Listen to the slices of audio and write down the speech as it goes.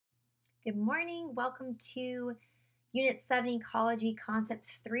Good morning. Welcome to Unit 7 Ecology Concept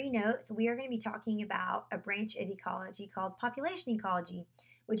 3 notes. We are going to be talking about a branch of ecology called Population Ecology,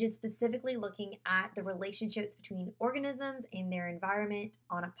 which is specifically looking at the relationships between organisms and their environment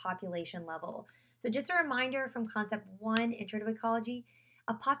on a population level. So just a reminder from Concept 1, Intro to Ecology,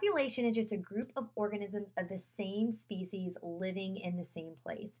 a population is just a group of organisms of the same species living in the same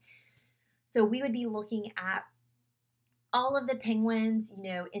place. So we would be looking at all of the penguins,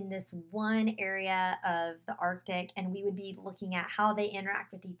 in this one area of the Arctic, and we would be looking at how they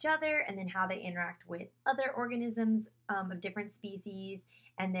interact with each other and then how they interact with other organisms of different species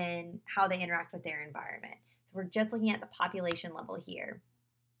and then how they interact with their environment. So we're just looking at the population level here.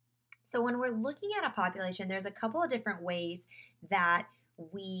 So when we're looking at a population, there's a couple of different ways that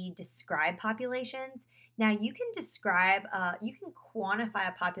we describe populations. Now you can quantify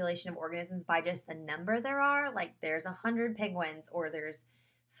a population of organisms by just the number there are, like there's 100 penguins or there's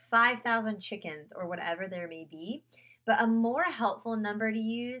 5,000 chickens or whatever there may be. But a more helpful number to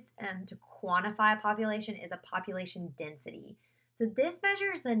use to quantify a population is a population density. So this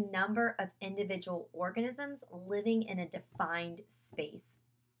measures the number of individual organisms living in a defined space.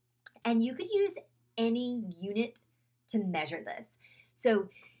 And you could use any unit to measure this. So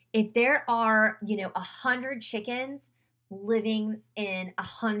if there are, 100 chickens living in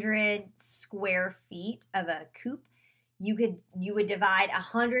 100 square feet of a coop, you would divide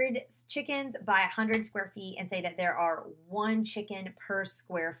 100 chickens by 100 square feet and say that there are 1 chicken per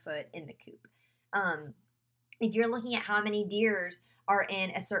square foot in the coop. If you're looking at how many deers are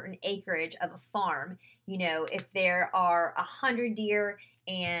in a certain acreage of a farm, if there are 100 deer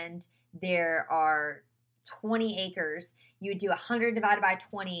and there are 20 acres, you would do 100 divided by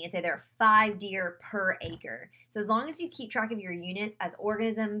 20 and say there are 5 deer per acre. So as long as you keep track of your units as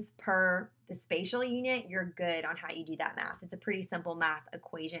organisms per the spatial unit, you're good on how you do that math. It's a pretty simple math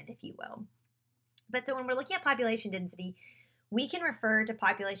equation, if you will. But so when we're looking at population density, we can refer to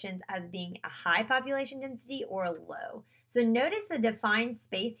populations as being a high population density or a low. So notice the defined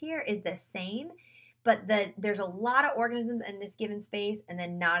space here is the same, but there's a lot of organisms in this given space and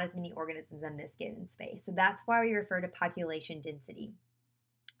then not as many organisms in this given space. So that's why we refer to population density.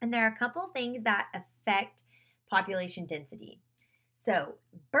 And there are a couple things that affect population density. So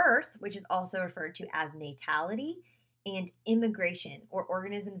birth, which is also referred to as natality, and immigration, or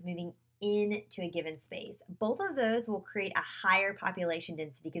organisms moving into a given space. Both of those will create a higher population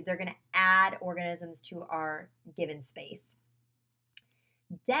density because they're going to add organisms to our given space.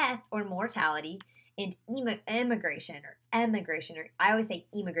 Death or mortality and emigration, or I always say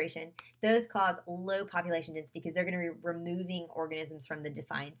immigration, those cause low population density because they're going to be removing organisms from the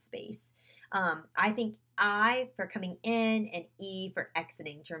defined space. I think I for coming in and E for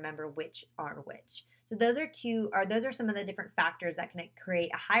exiting to remember which are which. So those are some of the different factors that can create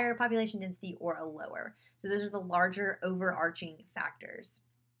a higher population density or a lower. So those are the larger overarching factors.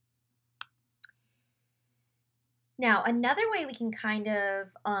 Now, another way we can kind of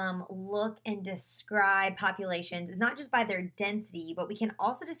look and describe populations is not just by their density, but we can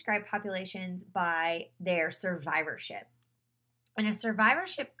also describe populations by their survivorship. And a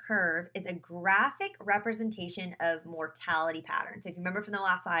survivorship curve is a graphic representation of mortality patterns. So if you remember from the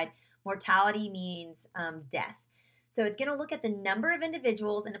last slide, mortality means death. So it's going to look at the number of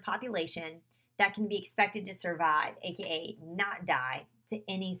individuals in a population that can be expected to survive, aka not die, to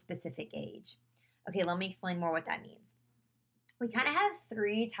any specific age. Okay, let me explain more what that means. We kind of have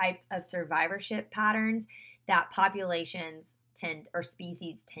 3 types of survivorship patterns that populations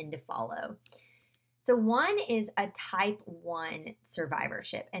species tend to follow. So one is a type 1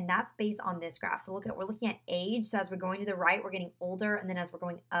 survivorship, and that's based on this graph. So we're looking at age. So as we're going to the right, we're getting older, and then as we're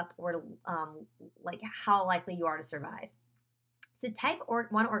going up, we're like how likely you are to survive. So type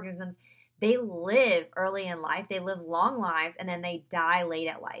 1 organisms, they live early in life, they live long lives, and then they die late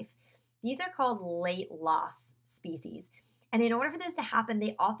at life. These are called late loss species. And in order for this to happen,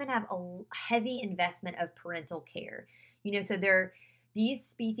 they often have a heavy investment of parental care. So these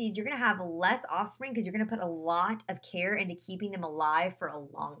species, you're going to have less offspring because you're going to put a lot of care into keeping them alive for a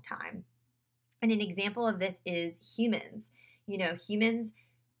long time. And an example of this is humans. Humans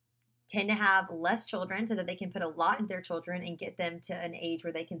tend to have less children so that they can put a lot into their children and get them to an age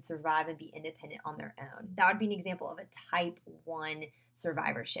where they can survive and be independent on their own. That would be an example of a type 1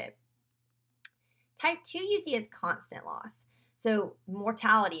 survivorship. Type 2 you see as constant loss. So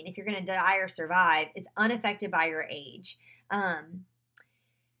mortality, and if you're going to die or survive, is unaffected by your age.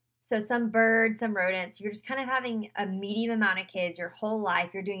 So some birds, some rodents, you're just kind of having a medium amount of kids your whole life.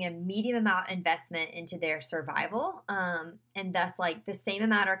 You're doing a medium amount investment into their survival. And thus, like, the same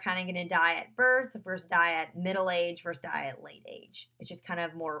amount are kind of going to die at birth versus die at middle age versus die at late age. It's just kind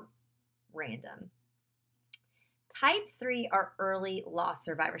of more random. Type 3 are early loss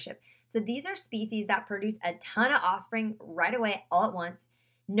survivorship. So these are species that produce a ton of offspring right away all at once,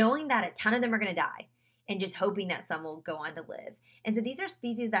 knowing that a ton of them are going to die and just hoping that some will go on to live. And so these are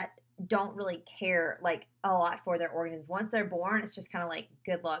species that don't really care like a lot for their organisms. Once they're born, it's just kind of like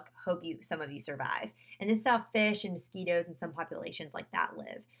good luck, hope some of you survive. And this is how fish and mosquitoes and some populations like that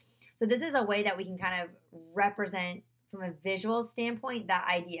live. So this is a way that we can kind of represent from a visual standpoint that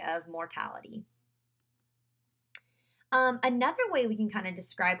idea of mortality. Another way we can kind of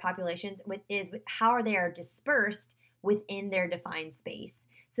describe populations is how they are dispersed within their defined space.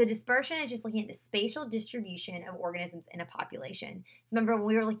 So dispersion is just looking at the spatial distribution of organisms in a population. So remember when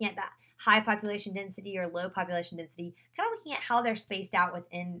we were looking at that high population density or low population density, kind of looking at how they're spaced out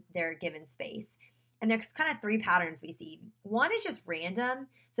within their given space. And there's kind of three patterns we see. One is just random.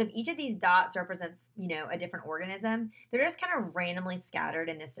 So if each of these dots represents, a different organism, they're just kind of randomly scattered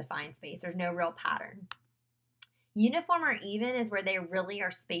in this defined space. There's no real pattern. Uniform or even is where they really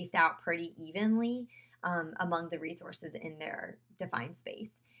are spaced out pretty evenly among the resources in their defined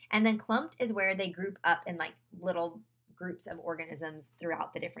space. And then clumped is where they group up in like little groups of organisms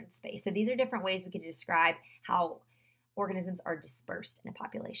throughout the different space. So these are different ways we could describe how organisms are dispersed in a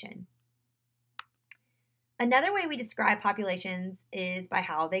population. Another way we describe populations is by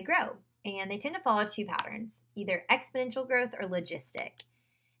how they grow. And they tend to follow two patterns, either exponential growth or logistic.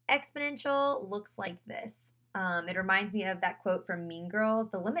 Exponential looks like this. It reminds me of that quote from Mean Girls,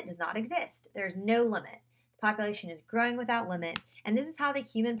 the limit does not exist. There's no limit. The population is growing without limit. And this is how the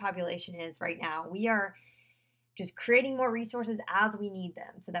human population is right now. We are just creating more resources as we need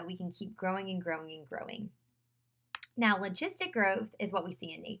them so that we can keep growing and growing and growing. Now, logistic growth is what we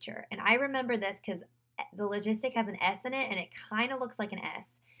see in nature. And I remember this because the logistic has an S in it and it kind of looks like an S.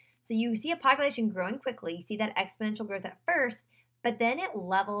 So you see a population growing quickly. You see that exponential growth at first, but then it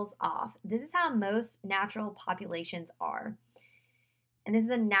levels off. This is how most natural populations are. And this is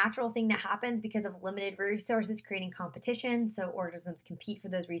a natural thing that happens because of limited resources creating competition. So organisms compete for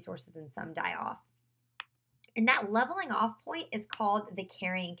those resources and some die off. And that leveling off point is called the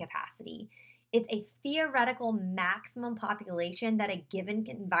carrying capacity. It's a theoretical maximum population that a given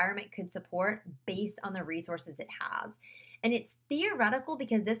environment could support based on the resources it has. And it's theoretical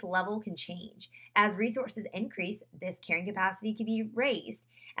because this level can change. As resources increase, this carrying capacity could be raised.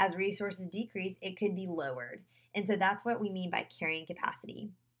 As resources decrease, it could be lowered. And so that's what we mean by carrying capacity.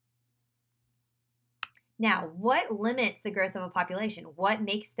 Now, what limits the growth of a population? What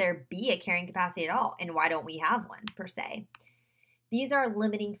makes there be a carrying capacity at all? And why don't we have one per se? These are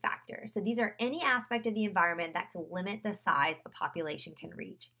limiting factors. So these are any aspect of the environment that could limit the size a population can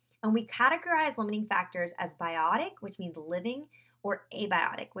reach. And we categorize limiting factors as biotic, which means living, or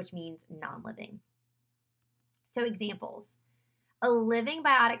abiotic, which means non-living. So examples. A living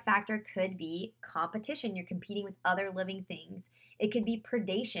biotic factor could be competition. You're competing with other living things. It could be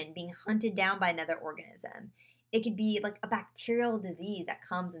predation, being hunted down by another organism. It could be like a bacterial disease that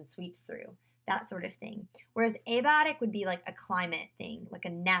comes and sweeps through, that sort of thing. Whereas abiotic would be like a climate thing, like a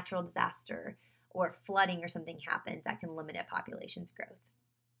natural disaster or flooding or something happens that can limit a population's growth.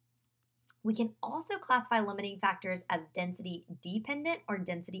 We can also classify limiting factors as density dependent or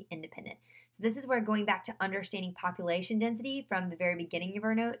density independent. So this is where going back to understanding population density from the very beginning of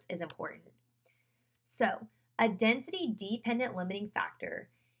our notes is important. So a density dependent limiting factor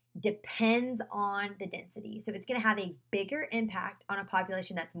depends on the density. So it's going to have a bigger impact on a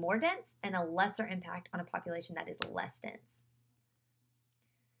population that's more dense and a lesser impact on a population that is less dense.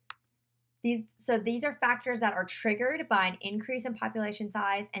 These are factors that are triggered by an increase in population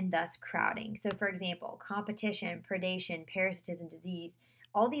size and thus crowding. So for example, competition, predation, parasitism, disease,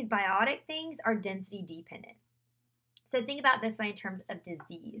 all these biotic things are density dependent. So think about this way in terms of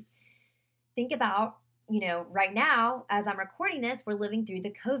disease. Think about, right now, as I'm recording this, we're living through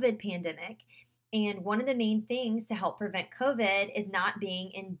the COVID pandemic. And one of the main things to help prevent COVID is not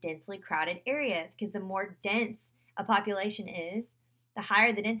being in densely crowded areas, because the more dense a population is, the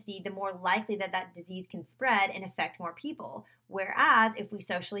higher the density, the more likely that that disease can spread and affect more people. Whereas if we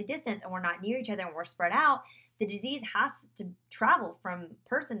socially distance and we're not near each other and we're spread out, the disease has to travel from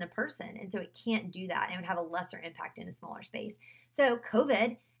person to person. And so it can't do that and it would have a lesser impact in a smaller space. So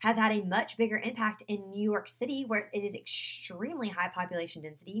COVID has had a much bigger impact in New York City, where it is extremely high population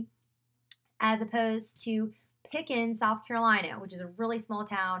density, as opposed to Pickens, South Carolina, which is a really small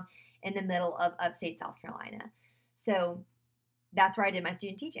town in the middle of upstate South Carolina. So that's where I did my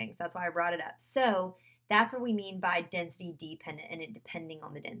student teaching. So that's why I brought it up. So that's what we mean by density dependent and it depending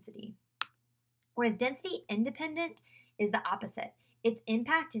on the density. Whereas density independent is the opposite. Its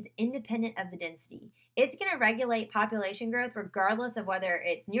impact is independent of the density. It's going to regulate population growth regardless of whether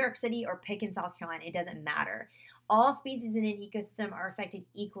it's New York City or Pickens, South Carolina. It doesn't matter. All species in an ecosystem are affected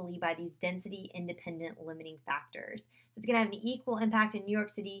equally by these density independent limiting factors. So it's going to have an equal impact in New York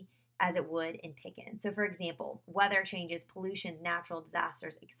City as it would in Pickens. So, for example, weather changes, pollutions, natural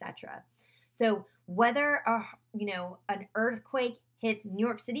disasters, etc. So, whether an earthquake hits New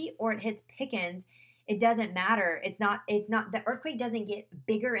York City or it hits Pickens, it doesn't matter. It's not the earthquake doesn't get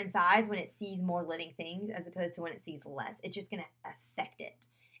bigger in size when it sees more living things as opposed to when it sees less. It's just going to affect it.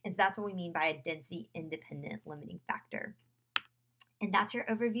 And so that's what we mean by a density independent limiting factor. And that's your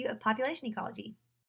overview of population ecology.